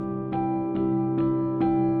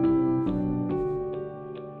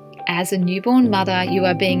As a newborn mother, you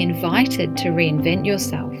are being invited to reinvent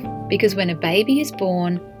yourself because when a baby is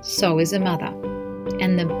born, so is a mother.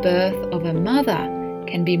 And the birth of a mother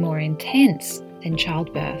can be more intense than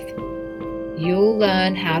childbirth. You'll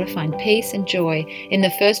learn how to find peace and joy in the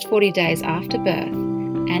first 40 days after birth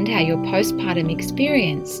and how your postpartum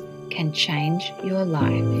experience can change your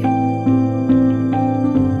life.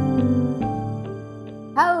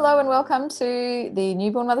 Hello and welcome to the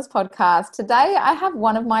Newborn Mothers podcast. Today I have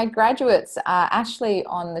one of my graduates, Ashley,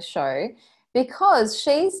 on the show because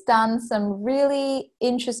she's done some really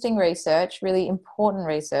interesting research, really important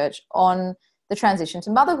research on the transition to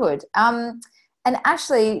motherhood. And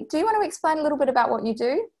Ashley, do you want to explain a little bit about what you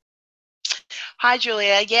do? Hi,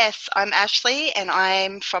 Julia. Yes, I'm Ashley and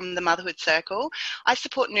I'm from the Motherhood Circle. I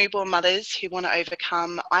support newborn mothers who want to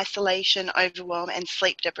overcome isolation, overwhelm and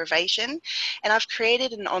sleep deprivation. And I've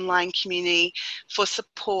created an online community for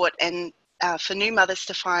support and for new mothers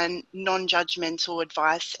to find non-judgmental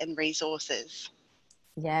advice and resources.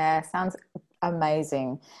 Yeah, sounds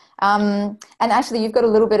amazing. And Ashley, you've got a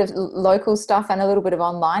little bit of local stuff and a little bit of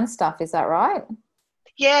online stuff, is that right?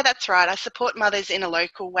 Yeah, that's right. I support mothers in a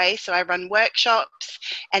local way. So I run workshops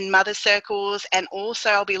and mother circles, and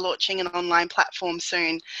also I'll be launching an online platform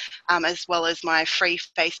soon, as well as my free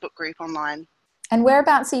Facebook group online. And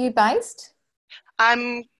whereabouts are you based?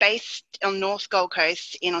 I'm based on North Gold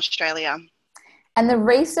Coast in Australia. And the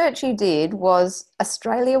research you did was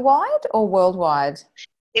Australia-wide or worldwide?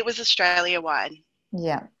 It was Australia-wide.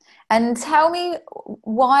 Yeah. And tell me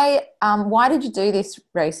why did you do this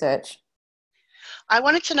research? I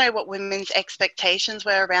wanted to know what women's expectations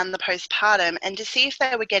were around the postpartum and to see if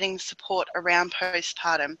they were getting support around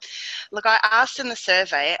postpartum. Look, I asked in the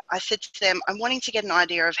survey, I said to them, I'm wanting to get an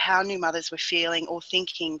idea of how new mothers were feeling or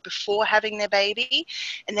thinking before having their baby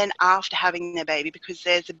and then after having their baby, because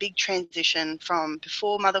there's a big transition from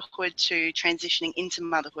before motherhood to transitioning into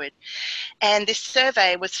motherhood. And this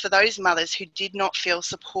survey was for those mothers who did not feel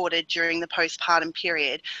supported during the postpartum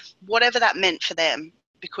period, whatever that meant for them,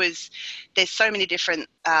 because there's so many different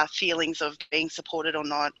feelings of being supported or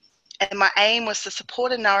not. And my aim was to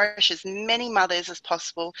support and nourish as many mothers as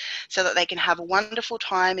possible so that they can have a wonderful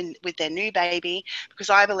time with their new baby,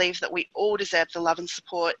 because I believe that we all deserve the love and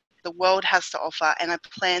support the world has to offer, and I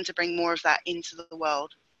plan to bring more of that into the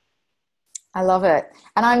world. I love it.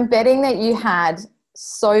 And I'm betting that you had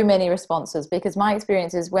so many responses, because my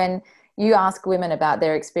experience is when you ask women about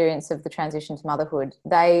their experience of the transition to motherhood,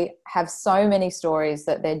 they have so many stories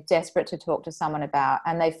that they're desperate to talk to someone about,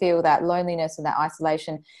 and they feel that loneliness and that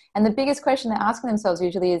isolation. And the biggest question they're asking themselves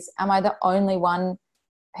usually is, am I the only one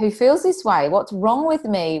who feels this way? What's wrong with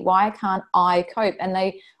me? Why can't I cope? And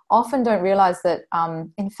they often don't realize that,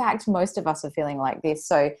 in fact, most of us are feeling like this.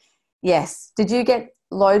 So yes. Did you get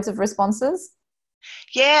loads of responses?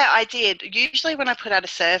 Yeah, I did. Usually when I put out a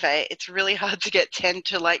survey, it's really hard to get 10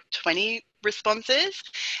 to 20 responses,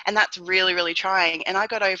 and that's really, really trying. And I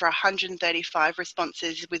got over 135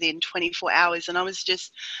 responses within 24 hours, and I was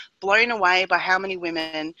just blown away by how many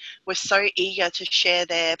women were so eager to share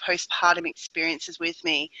their postpartum experiences with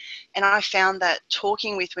me. And I found that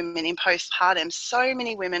talking with women in postpartum, so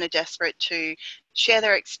many women are desperate to share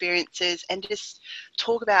their experiences and just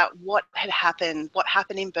talk about what had happened, what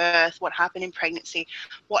happened in birth, what happened in pregnancy,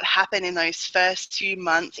 what happened in those first few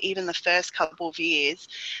months, even the first couple of years,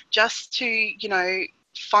 just to,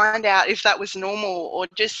 find out if that was normal, or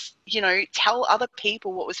just, tell other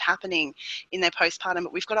people what was happening in their postpartum.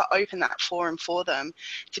 But we've got to open that forum for them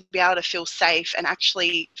to be able to feel safe and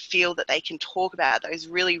actually feel that they can talk about those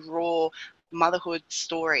really raw motherhood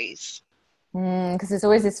stories. Because there's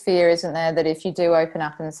always this fear, isn't there, that if you do open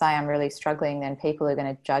up and say, I'm really struggling, then people are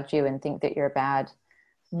going to judge you and think that you're a bad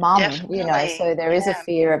mum, Definitely. So there is a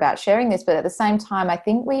fear about sharing this. But at the same time, I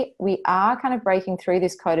think we are kind of breaking through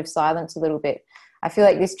this code of silence a little bit. I feel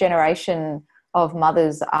like this generation of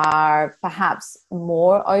mothers are perhaps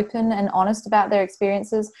more open and honest about their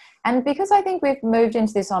experiences. And because I think we've moved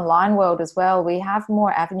into this online world as well, we have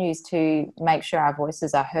more avenues to make sure our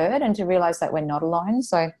voices are heard and to realize that we're not alone.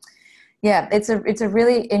 So yeah, it's a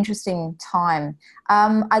really interesting time.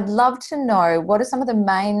 I'd love to know, what are some of the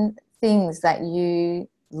main things that you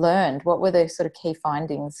learned? What were the sort of key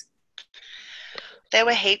findings? There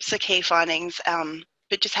were heaps of key findings,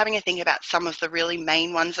 but just having a think about some of the really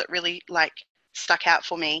main ones that really stuck out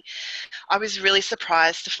for me. I was really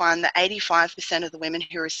surprised to find that 85% of the women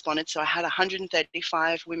who responded, so I had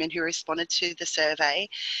 135 women who responded to the survey,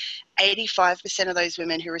 85% of those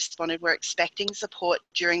women who responded were expecting support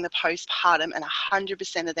during the postpartum, and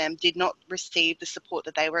 100% of them did not receive the support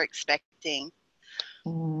that they were expecting.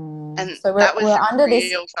 And And So that we're was a under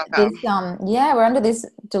real this sucker. yeah, we're under this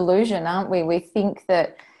delusion, aren't we? We think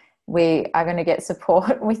that we are going to get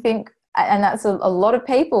support. We think, and that's a lot of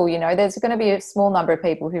people, you know, there's going to be a small number of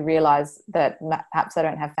people who realize that perhaps they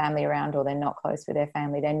don't have family around or they're not close with their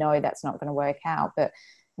family. They know that's not going to work out. But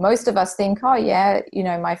most of us think, oh yeah, you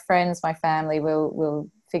know, my friends, my family will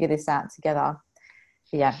figure this out together.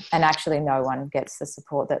 Yeah. And actually no one gets the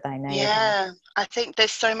support that they need. Yeah, I think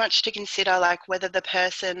there's so much to consider, like whether the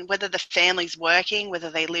family's working, whether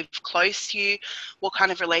they live close to you, what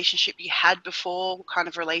kind of relationship you had before, what kind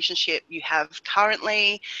of relationship you have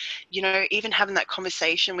currently, you know, even having that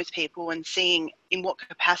conversation with people and seeing in what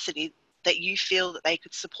capacity that you feel that they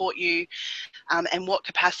could support you, and what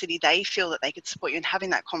capacity they feel that they could support you, and having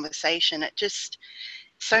that conversation. It just,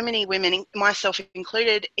 so many women, myself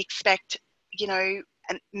included, expect, you know,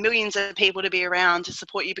 and millions of people to be around to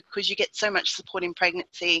support you because you get so much support in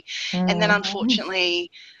pregnancy. And then Mm-hmm.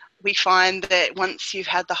 unfortunately, we find that once you've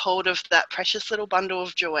had the hold of that precious little bundle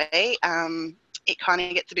of joy, it kind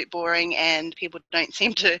of gets a bit boring and people don't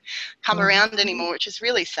seem to come around anymore, which is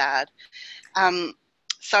really sad. Um,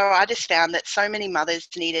 so I just found that so many mothers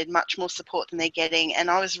needed much more support than they're getting. And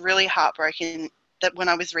I was really heartbroken that when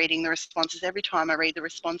I was reading the responses, every time I read the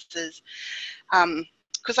responses,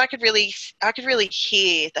 because I could really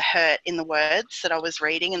hear the hurt in the words that I was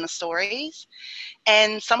reading in the stories.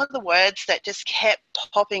 And some of the words that just kept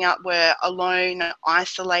popping up were alone,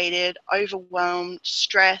 isolated, overwhelmed,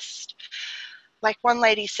 stressed. Like one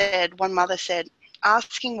mother said,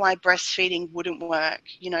 asking why breastfeeding wouldn't work,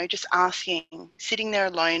 you know, just asking, sitting there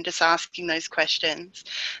alone, just asking those questions.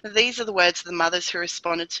 These are the words of the mothers who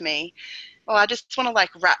responded to me. Oh, I just want to like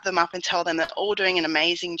wrap them up and tell them they're all doing an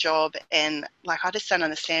amazing job. And like, I just don't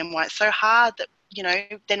understand why it's so hard that, you know,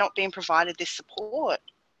 they're not being provided this support.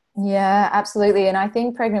 Yeah, absolutely. And I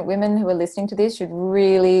think pregnant women who are listening to this should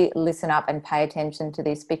really listen up and pay attention to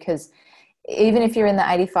this, because even if you're in the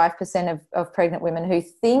 85% of pregnant women who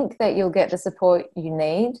think that you'll get the support you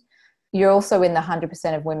need, you're also in the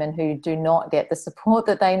 100% of women who do not get the support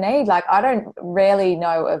that they need. Like, I don't rarely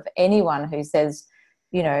know of anyone who says,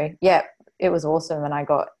 you know, yeah, it was awesome and I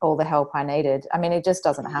got all the help I needed. I mean, it just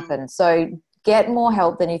doesn't Mm, happen. So get more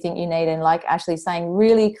help than you think you need. And like Ashley saying,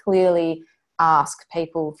 really clearly ask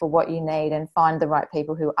people for what you need and find the right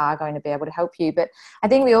people who are going to be able to help you. But I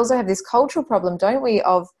think we also have this cultural problem, don't we,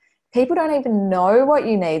 of people don't even know what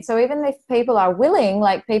you need. So even if people are willing,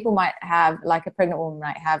 like people might have, like a pregnant woman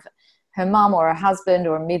might have her mum or a husband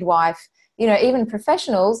or a midwife, you know, even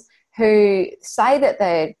professionals who say that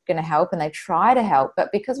they're going to help and they try to help, but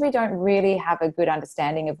because we don't really have a good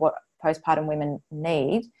understanding of what postpartum women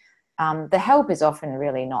need, the help is often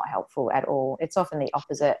really not helpful at all. It's often the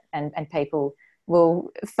opposite, and people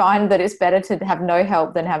will find that it's better to have no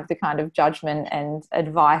help than have the kind of judgment and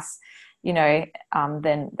advice, you know,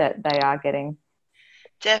 than that they are getting.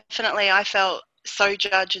 definitely. I felt so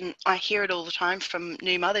judged, and I hear it all the time from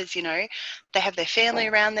new mothers, you know, they have their family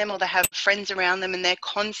around them or they have friends around them and they're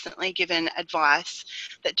constantly given advice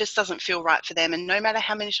that just doesn't feel right for them. And no matter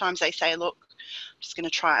how many times they say, look, I'm just going to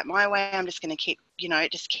try it my way, I'm just going to keep, you know,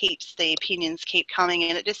 it just keeps the opinions keep coming,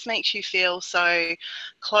 and it just makes you feel so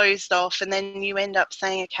closed off. And then you end up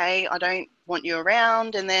saying, okay, I don't want you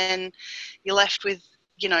around. And then you're left with,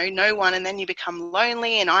 you know, no one. And then you become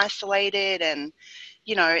lonely and isolated, and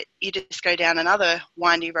you know, you just go down another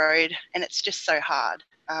windy road, and it's just so hard.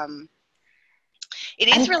 It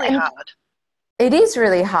is really And hard. it is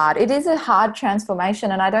really hard. It is a hard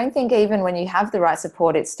transformation. And I don't think even when you have the right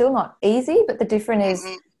support, it's still not easy. But the difference is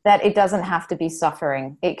Mm-mm. that it doesn't have to be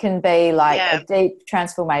suffering. It can be like a Yeah, deep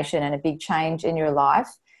transformation and a big change in your life,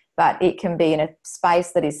 but it can be in a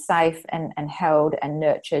space that is safe and held and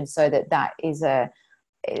nurtured, so that that is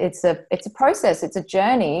it's a process, it's a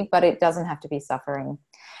journey, but it doesn't have to be suffering.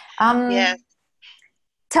 yeah.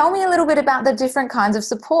 Tell me a little bit about the different kinds of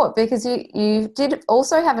support, because you did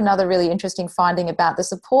also have another really interesting finding about the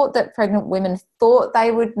support that pregnant women thought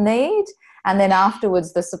they would need, and then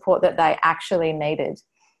afterwards the support that they actually needed.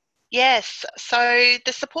 Yes. So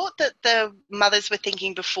the support that the mothers were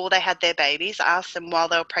thinking before they had their babies, I asked them while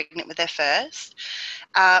they were pregnant with their first.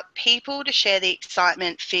 People to share the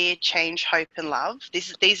excitement, fear, change, hope, and love.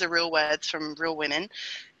 These are real words from real women.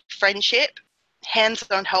 Friendship,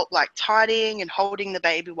 hands-on help like tidying and holding the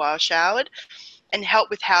baby while showered, and help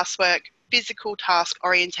with housework, physical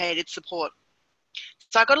task-orientated support.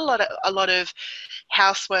 So I got a lot of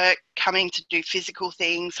housework, coming to do physical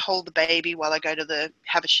things, hold the baby while I go to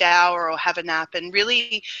have a shower or have a nap, and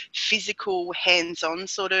really physical, hands-on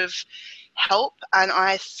sort of help. And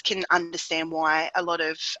I can understand why a lot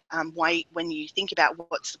of why when you think about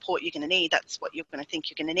what support you're going to need, that's what you're going to think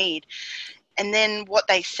you're going to need. And then what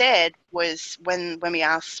they said was when I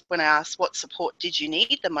asked what support did you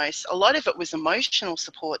need the most, a lot of it was emotional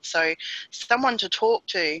support. So someone to talk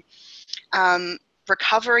to,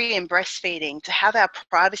 recovery and breastfeeding, to have our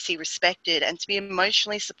privacy respected and to be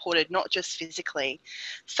emotionally supported, not just physically,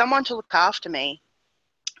 someone to look after me,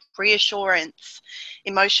 reassurance,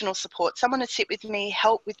 emotional support, someone to sit with me,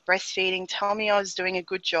 help with breastfeeding, tell me I was doing a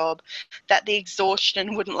good job, that the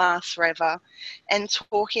exhaustion wouldn't last forever, and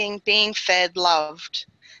talking, being fed, loved,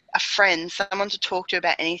 a friend, someone to talk to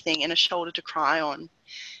about anything, and a shoulder to cry on.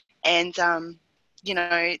 And,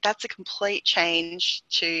 that's a complete change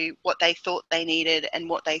to what they thought they needed and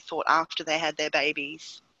what they thought after they had their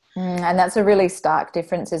babies. And that's a really stark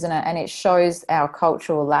difference, isn't it? And it shows our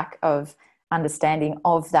cultural lack of understanding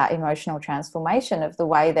of that emotional transformation, of the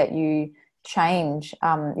way that you change,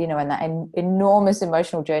 and that enormous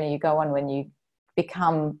emotional journey you go on when you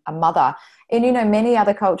become a mother. And, many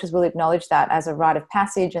other cultures will acknowledge that as a rite of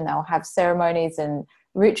passage, and they'll have ceremonies and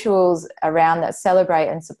rituals around that celebrate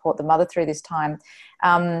and support the mother through this time.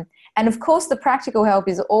 And of course, the practical help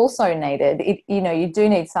is also needed. You do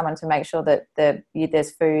need someone to make sure that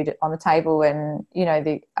there's food on the table, and,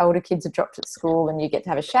 the older kids are dropped at school and you get to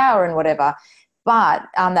have a shower and whatever. But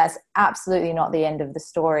that's absolutely not the end of the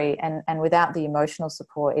story. And without the emotional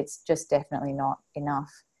support, it's just definitely not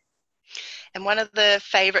enough. And one of the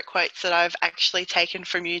favourite quotes that I've actually taken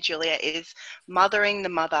from you, Julia, is mothering the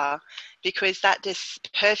mother, because that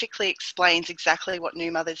just perfectly explains exactly what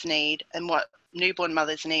new mothers need and what newborn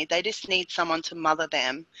mothers need. They just need someone to mother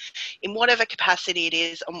them in whatever capacity it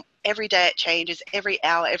is. Every day it changes, every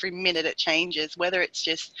hour, every minute it changes, whether it's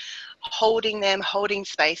just holding them, holding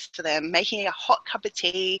space for them, making a hot cup of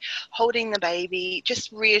tea, holding the baby,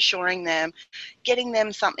 just reassuring them, getting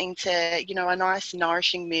them something to, a nice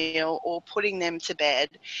nourishing meal, or putting them to bed.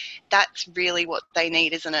 That's really what they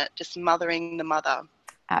need, isn't it? Just mothering the mother.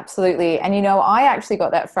 Absolutely. And, I actually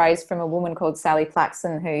got that phrase from a woman called Sally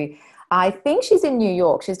Plaxton, who I think she's in New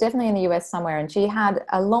York. She's definitely in the US somewhere. And she had,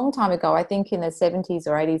 a long time ago, I think in the 70s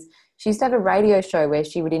or 80s, she used to have a radio show where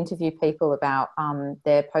she would interview people about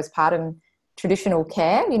their postpartum traditional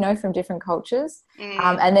care, from different cultures.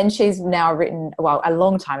 And then she's now written, well, a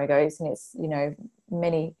long time ago, and it's,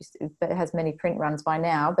 it has many print runs by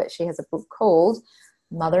now, but she has a book called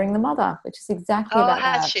Mothering the Mother, which is exactly about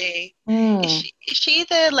that. Oh, has she? Is she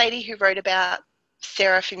the lady who wrote about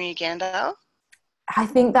Sarah from Uganda? I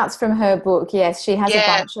think that's from her book. Yes, she has a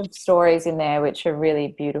Yeah. bunch of stories in there which are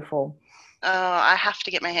really beautiful. Oh, I have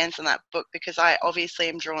to get my hands on that book because I obviously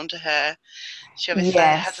am drawn to her. She obviously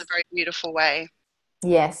has a Yes. very beautiful way.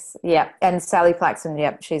 Yes, yeah. And Sally Plaxton,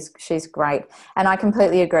 yep, she's great. And I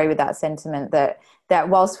completely agree with that sentiment that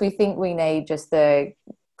whilst we think we need just the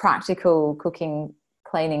practical cooking,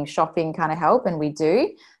 cleaning, shopping kind of help, and we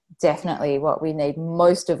do, definitely what we need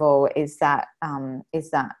most of all is that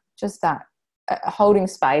just that holding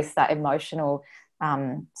space, that emotional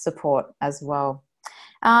support as well.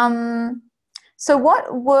 So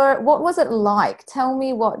what was it like? Tell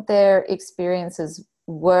me what their experiences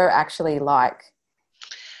were actually like.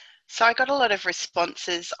 So I got a lot of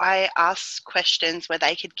responses. I asked questions where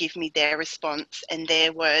they could give me their response and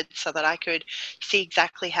their words so that I could see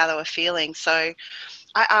exactly how they were feeling. So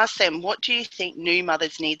I asked them, what do you think new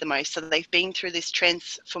mothers need the most? So they've been through this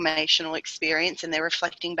transformational experience and they're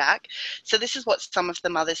reflecting back. So this is what some of the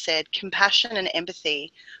mothers said: compassion and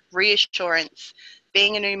empathy, reassurance.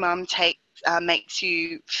 Being a new mum makes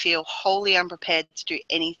you feel wholly unprepared to do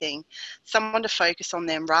anything. Someone to focus on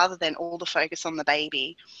them rather than all the focus on the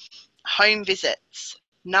baby. Home visits,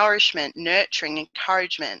 nourishment, nurturing,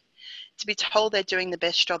 encouragement. To be told they're doing the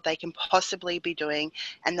best job they can possibly be doing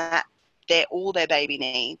and that they're all their baby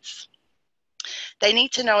needs. They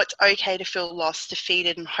need to know it's okay to feel lost,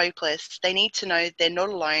 defeated, and hopeless. They need to know they're not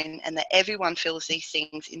alone and that everyone feels these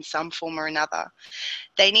things in some form or another.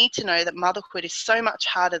 They need to know that motherhood is so much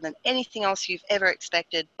harder than anything else you've ever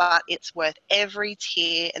expected, but it's worth every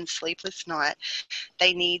tear and sleepless night.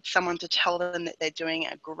 They need someone to tell them that they're doing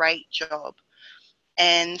a great job.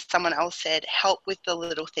 And someone else said, help with the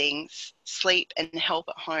little things, sleep and help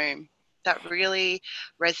at home. That really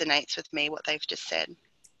resonates with me, what they've just said.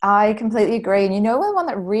 I completely agree. And one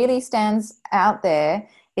that really stands out there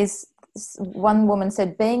is one woman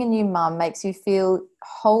said, being a new mum makes you feel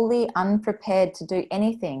wholly unprepared to do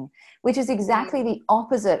anything, which is exactly the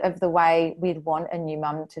opposite of the way we'd want a new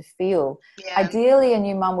mum to feel. Yeah. Ideally, a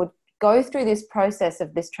new mum would go through this process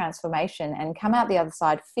of this transformation and come out the other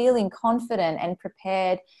side feeling confident and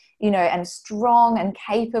prepared, and strong and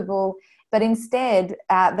capable But instead,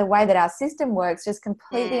 the way that our system works just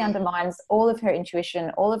completely Mm. undermines all of her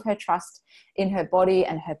intuition, all of her trust in her body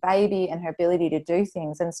and her baby and her ability to do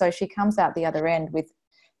things. And so she comes out the other end with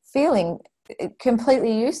feeling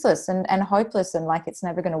completely useless and hopeless, and like it's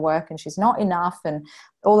never going to work, and she's not enough, and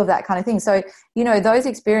all of that kind of thing. So, you know, those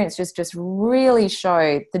experiences just really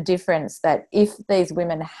show the difference, that if these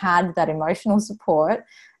women had that emotional support,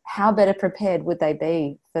 how better prepared would they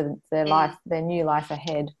be for their life, their new life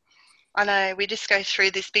ahead. I know, we just go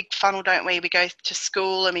through this big funnel, don't we? We go to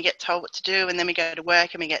school and we get told what to do, and then we go to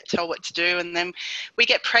work and we get told what to do, and then we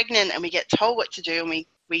get pregnant and we get told what to do, and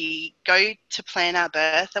we go to plan our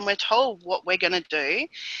birth and we're told what we're going to do.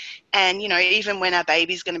 And, you know, even when our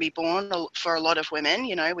baby's going to be born, for a lot of women,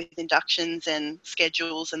 you know, with inductions and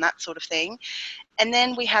schedules and that sort of thing. And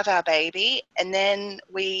then we have our baby, and then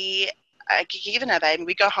we given our baby,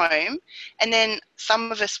 we go home, and then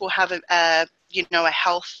some of us will have a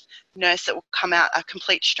health nurse that will come out, a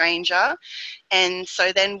complete stranger, and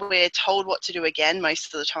so then we're told what to do again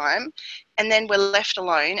most of the time, and then we're left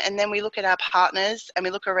alone, and then we look at our partners and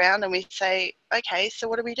we look around and we say, okay, so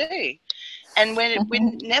what do we do? And we're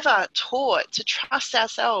never taught to trust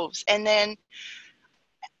ourselves, and then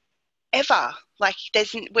ever. Like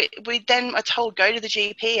we then are told go to the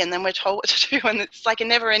GP, and then we're told what to do, and it's like a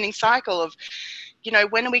never-ending cycle of, you know,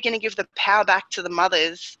 when are we going to give the power back to the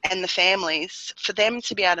mothers and the families for them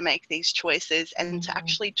to be able to make these choices and to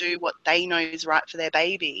actually do what they know is right for their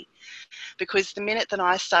baby? Because the minute that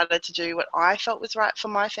I started to do what I felt was right for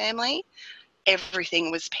my family,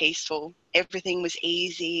 everything was peaceful, everything was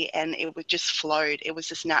easy, and it would just flowed. It was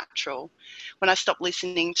just natural. When I stopped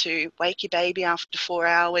listening to wake your baby after 4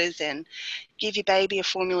 hours and give your baby a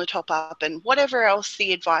formula top up and whatever else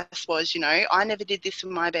the advice was, you know, I never did this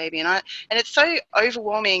with my baby. And it's so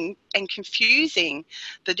overwhelming and confusing,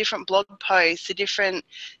 the different blog posts, the different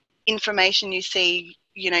information you see,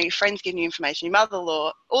 you know, your friends giving you information, your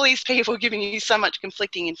mother-in-law, all these people giving you so much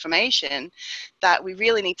conflicting information, that we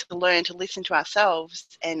really need to learn to listen to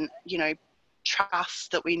ourselves and, you know,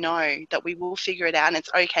 trust that we know that we will figure it out, and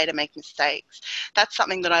it's okay to make mistakes. That's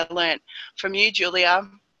something that I learned from you, Julia,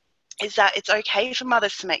 is that it's okay for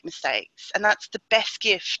mothers to make mistakes, and that's the best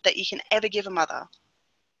gift that you can ever give a mother.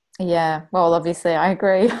 Yeah, well, obviously I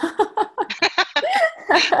agree.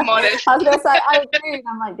 Modest. I was going to say I agree, and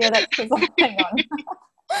I'm like, yeah, that's because I'm, hang on.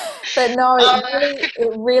 But no,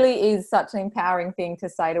 it really is such an empowering thing to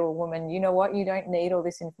say to a woman, you know what, you don't need all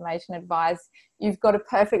this information advice. You've got a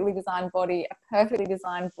perfectly designed body, a perfectly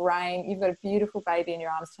designed brain. You've got a beautiful baby in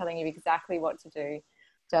your arms telling you exactly what to do.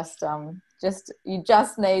 You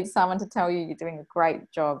just need someone to tell you you're doing a great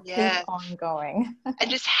job. Yeah. Keep on going. And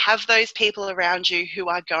just have those people around you who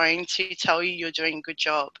are going to tell you you're doing a good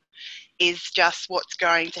job, is just what's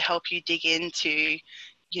going to help you dig into,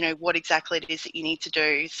 you know, what exactly it is that you need to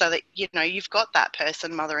do, so that, you know, you've got that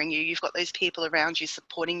person mothering you, you've got those people around you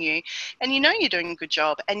supporting you, and you know you're doing a good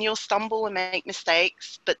job. And you'll stumble and make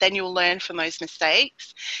mistakes, but then you'll learn from those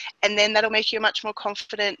mistakes, and then that'll make you a much more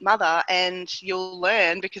confident mother, and you'll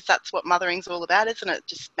learn, because that's what mothering's all about, isn't it?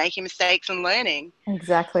 Just making mistakes and learning.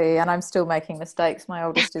 Exactly. And I'm still making mistakes. My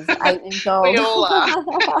oldest is 8 years We old. all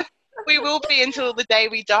are. We will be until the day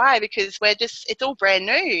we die, because it's all brand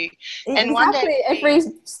new. And one day Exactly. we'll be Every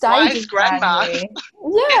stage wise is brand grandmas,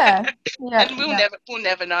 new. Yeah. Yeah. and Yeah. we'll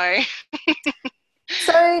never know.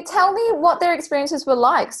 So tell me what their experiences were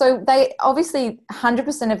like. So they obviously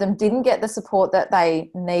 100% of them didn't get the support that they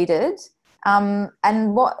needed. And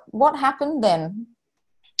what happened then?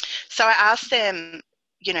 So I asked them,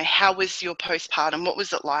 you know, how was your postpartum? What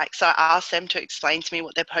was it like? So I asked them to explain to me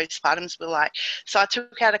what their postpartums were like. So I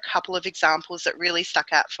took out a couple of examples that really stuck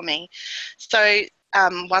out for me. So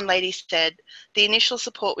one lady said, the initial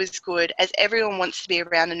support was good, as everyone wants to be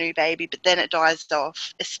around a new baby, but then it dies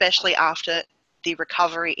off, especially after the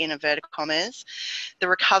recovery, in inverted commas, the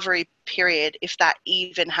recovery period, if that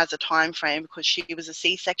even has a time frame, because she was a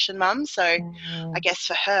C-section mum. So I guess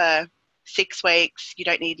for her, 6 weeks, you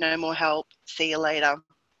don't need no more help, see you later.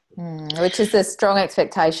 Which is a strong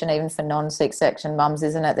expectation even for non-C-section mums,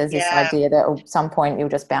 isn't it? There's this Yeah. idea that at some point you'll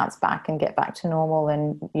just bounce back and get back to normal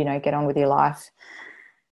and, you know, get on with your life.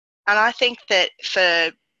 And I think that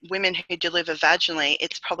for women who deliver vaginally,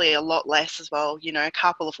 it's probably a lot less as well, you know, a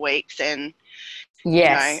couple of weeks. And, you know,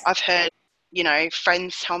 Yes. I've heard, you know,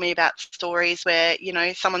 friends tell me about stories where, you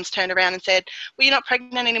know, someone's turned around and said, well, you're not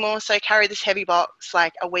pregnant anymore, so carry this heavy box,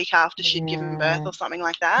 like a week after she'd given birth or something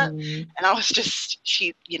like that. And I was just,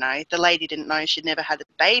 you know, the lady didn't know she'd never had a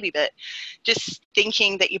baby, but just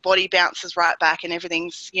thinking that your body bounces right back and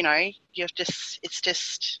everything's, you know, it's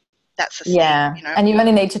just that's the thing, Yeah. And you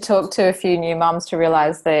only need to talk to a few new mums to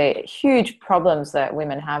realize the huge problems that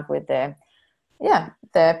women have with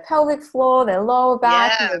their pelvic floor, their lower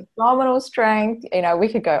back, Yeah, their abdominal strength. We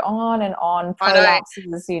could go on and on, I know.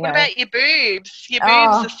 prolapses. What about your boobs? Your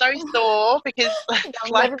boobs are Oh, so sore because it's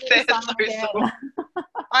they'll like never be the they're same so sore. again.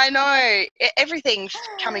 I know. Everything's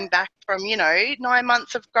coming back from, 9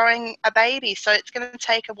 months of growing a baby. So it's going to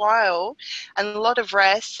take a while and a lot of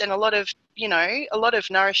rest and a lot of, a lot of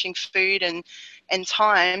nourishing food and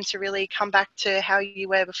time to really come back to how you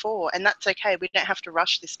were before. And that's okay. We don't have to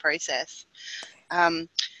rush this process. Um,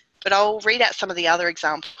 but I'll read out some of the other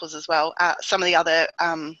examples as well. Some of the other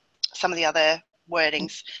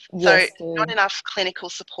wordings. So, Yes, not do. enough clinical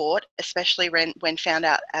support, especially when found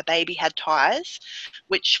out a baby had ties,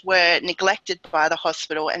 which were neglected by the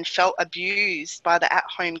hospital and felt abused by the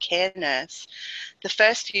at-home care nurse. The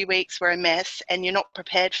first few weeks were a mess, and you're not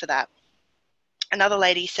prepared for that. Another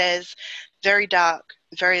lady says, very dark,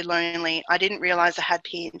 very lonely. I didn't realise I had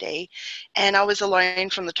P&D, and I was alone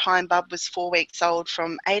from the time Bub was 4 weeks old,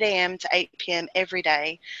 from 8 a.m. to 8 p.m. every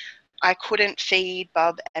day. I couldn't feed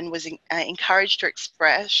Bub and was encouraged to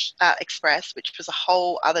express, which was a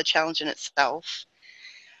whole other challenge in itself.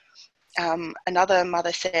 Another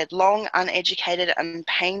mother said, long, uneducated and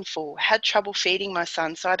painful. Had trouble feeding my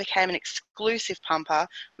son, so I became an exclusive pumper,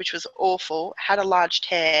 which was awful. Had a large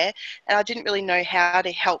tear, and I didn't really know how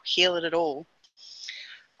to help heal it at all.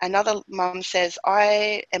 Another mum says,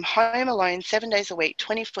 I am home alone 7 days a week,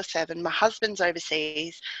 24/7. My husband's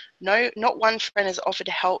overseas. No, not one friend has offered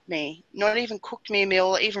to help me, not even cooked me a meal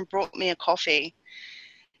or even brought me a coffee.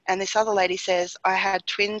 And this other lady says, I had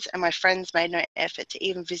twins and my friends made no effort to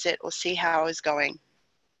even visit or see how I was going.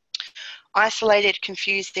 Isolated,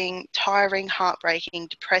 confusing, tiring, heartbreaking,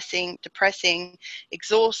 depressing,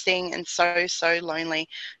 exhausting, and so, so lonely.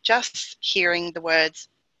 Just hearing the words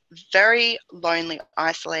very lonely,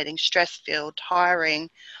 isolating, stress-filled, tiring,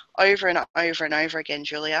 over and over and over again,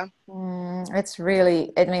 Julia. It's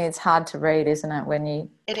really, I mean, it's hard to read, isn't it, when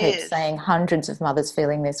you It keep is. seeing hundreds of mothers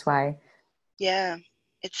feeling this way? Yeah,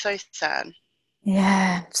 it's so sad.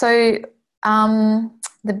 Yeah. So,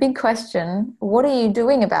 the big question, what are you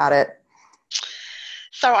doing about it?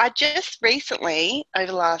 So I just recently, over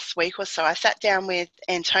the last week or so, I sat down with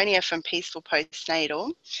Antonia from Peaceful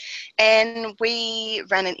Postnatal, and we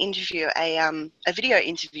ran an interview, a video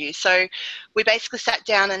interview. So we basically sat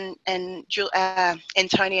down and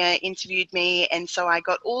Antonia interviewed me, and so I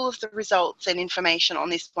got all of the results and information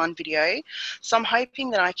on this one video. So I'm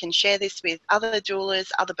hoping that I can share this with other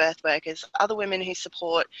doulas, other birth workers, other women who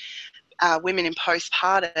support women in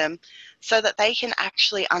postpartum, so that they can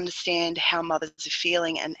actually understand how mothers are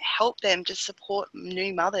feeling and help them to support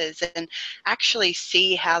new mothers and actually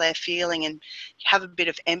see how they're feeling and have a bit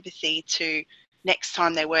of empathy to next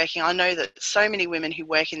time they're working. I know that so many women who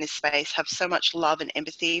work in this space have so much love and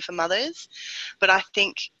empathy for mothers, but I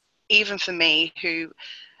think even for me, who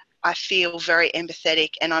I feel very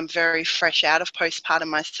empathetic and I'm very fresh out of postpartum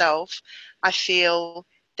myself, I feel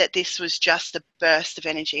that this was just a burst of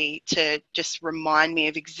energy to just remind me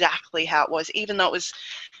of exactly how it was, even though it was,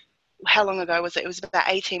 how long ago was it? It was about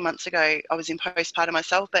 18 months ago I was in postpartum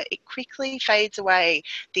myself, but it quickly fades away,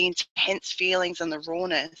 the intense feelings and the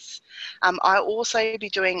rawness. I'll also be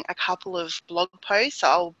doing a couple of blog posts. So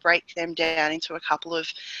I'll break them down into a couple of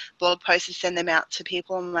blog posts and send them out to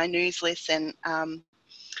people on my news list and on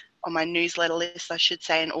my newsletter list, I should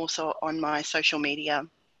say, and also on my social media.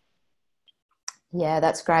 Yeah,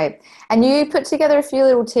 that's great. And you put together a few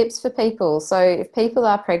little tips for people. So if people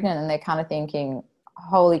are pregnant and they're kind of thinking,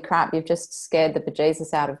 holy crap, you've just scared the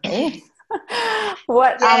bejesus out of me.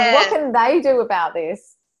 What Yeah. can they do about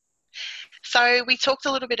this? So we talked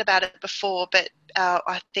a little bit about it before, but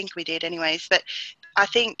I think we did anyways. But I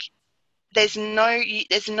think there's no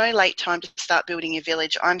late time to start building your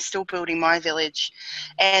village. I'm still building my village,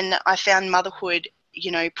 and I found motherhood,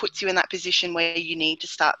 puts you in that position where you need to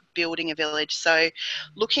start building a village. So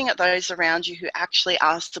looking at those around you who actually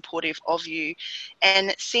are supportive of you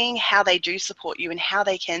and seeing how they do support you and how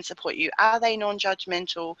they can support you. Are they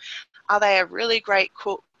non-judgmental? Are they a really great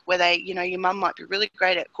cook? Where they, your mum might be really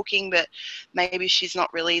great at cooking, but maybe she's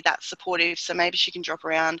not really that supportive. So maybe she can drop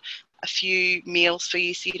around a few meals for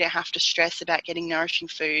you so you don't have to stress about getting nourishing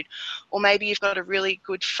food. Or maybe you've got a really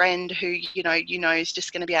good friend who, is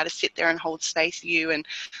just going to be able to sit there and hold space for you and,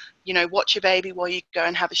 watch your baby while you go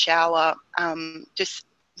and have a shower. Just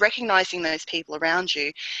recognizing those people around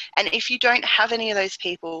you. And if you don't have any of those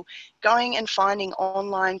people, going and finding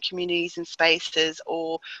online communities and spaces,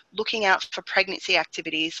 or looking out for pregnancy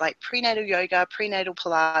activities like prenatal yoga, prenatal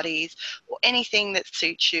Pilates, or anything that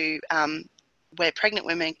suits you. where pregnant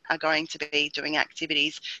women are going to be doing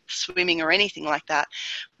activities, swimming or anything like that,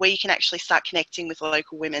 where you can actually start connecting with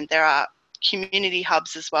local women. There are community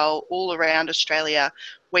hubs as well all around Australia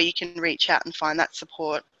where you can reach out and find that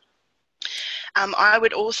support. I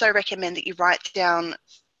would also recommend that you write down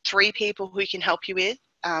 3 people who can help you with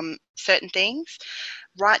certain things.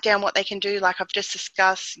 Write down what they can do, like I've just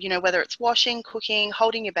discussed, whether it's washing, cooking,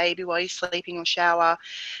 holding your baby while you're sleeping or shower,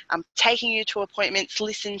 taking you to appointments,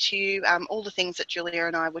 listen to you, all the things that Julia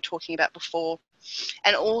and I were talking about before.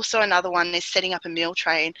 And also another one is setting up a meal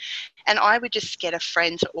train. And I would just get a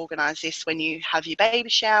friend to organise this when you have your baby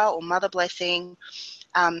shower or mother blessing.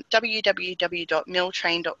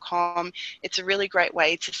 www.mealtrain.com. It's a really great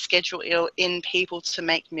way to schedule in people to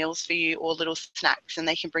make meals for you or little snacks, and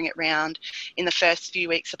they can bring it round in the first few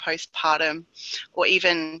weeks of postpartum, or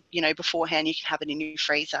even, beforehand, you can have it in your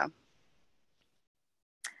freezer.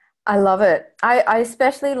 I love it. I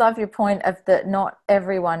especially love your point of that not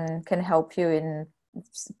everyone can help you in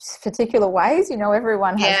particular ways.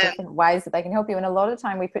 Everyone has different ways that they can help you, and a lot of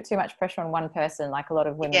time we put too much pressure on one person. Like a lot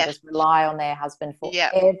of women just rely on their husband for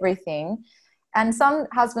everything, and some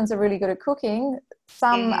husbands are really good at cooking,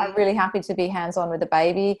 some are really happy to be hands-on with the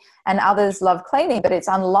baby, and others love cleaning, but it's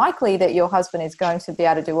unlikely that your husband is going to be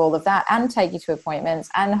able to do all of that and take you to appointments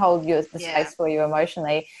and hold the space for you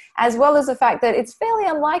emotionally, as well as the fact that it's fairly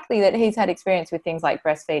unlikely that he's had experience with things like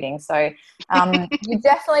breastfeeding. So you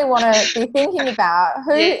definitely want to be thinking about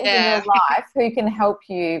who is in your life who can help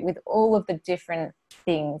you with all of the different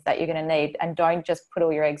things that you're going to need, and don't just put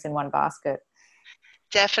all your eggs in one basket.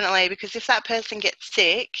 Definitely, because if that person gets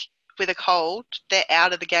sick with a cold, they're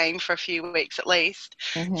out of the game for a few weeks at least.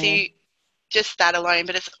 So just that alone,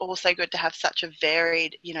 but it's also good to have such a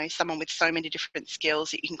varied, someone with so many different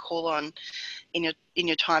skills that you can call on in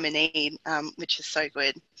your time of need, which is so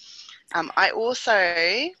good. I also,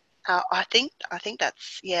 I think that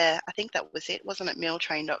was it, wasn't it?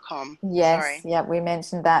 Mealtrain.com. Yes. Sorry. Yeah, we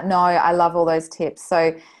mentioned that. No, I love all those tips.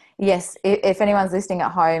 So yes, if anyone's listening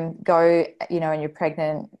at home, go, and you're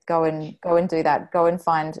pregnant, go and do that. Go and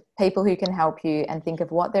find people who can help you and think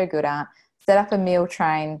of what they're good at. Set up a meal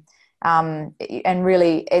train. And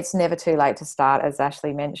really, it's never too late to start, as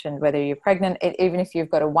Ashley mentioned, whether you're pregnant, even if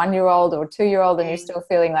you've got a 1-year-old or a 2-year-old and you're still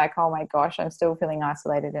feeling like, oh my gosh, I'm still feeling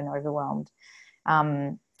isolated and overwhelmed.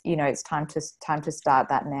 It's time to start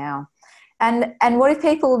that now. And what if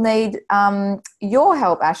people need your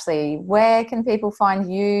help, Ashley? Where can people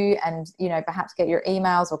find you and, perhaps get your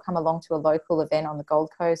emails or come along to a local event on the Gold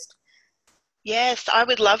Coast? Yes, I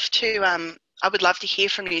would love to hear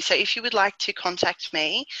from you. So if you would like to contact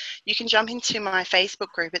me, you can jump into my Facebook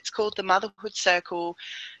group. It's called the Motherhood Circle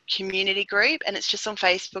Community Group, and it's just on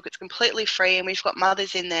Facebook. It's completely free, and we've got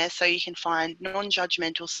mothers in there, so you can find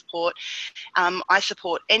non-judgmental support. I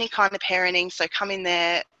support any kind of parenting, so come in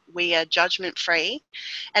there. We are judgment free.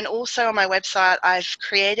 And also on my website, I've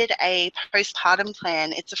created a postpartum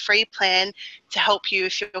plan. It's a free plan to help you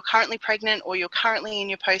if you're currently pregnant or you're currently in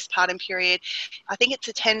your postpartum period. I think it's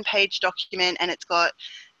a 10-page document, and it's got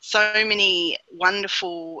so many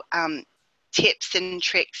wonderful tips and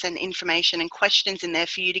tricks and information and questions in there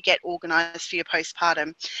for you to get organised for your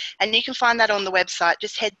postpartum. And you can find that on the website.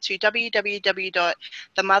 Just head to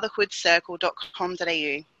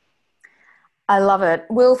www.themotherhoodcircle.com.au. I love it.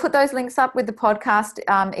 We'll put those links up with the podcast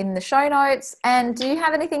in the show notes. And do you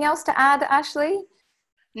have anything else to add, Ashley?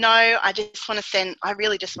 No, I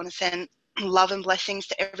really just want to send love and blessings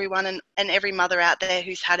to everyone and every mother out there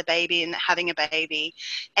who's had a baby and having a baby,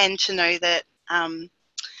 and to know that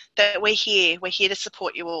that we're here to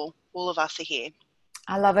support you all of us are here.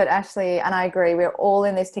 I love it, Ashley, and I agree. We're all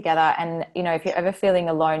in this together, and if you're ever feeling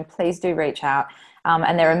alone, please do reach out.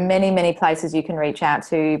 And there are many, many places you can reach out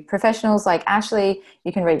to professionals like Ashley.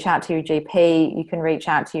 You can reach out to your GP. You can reach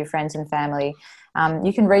out to your friends and family.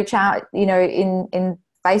 You can reach out, in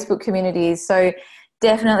Facebook communities. So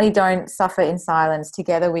definitely don't suffer in silence.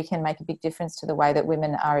 Together we can make a big difference to the way that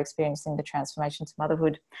women are experiencing the transformation to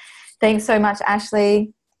motherhood. Thanks so much,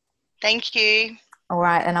 Ashley. Thank you. All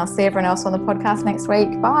right, and I'll see everyone else on the podcast next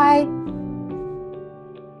week. Bye.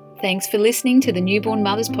 Thanks for listening to the Newborn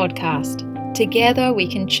Mothers Podcast. Together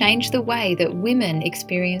we can change the way that women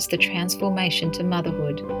experience the transformation to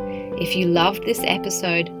motherhood. If you loved this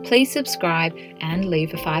episode, please subscribe and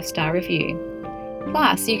leave a 5-star review.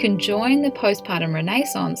 Plus, you can join the Postpartum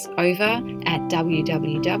Renaissance over at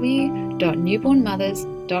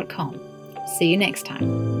www.newbornmothers.com. See you next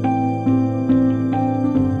time.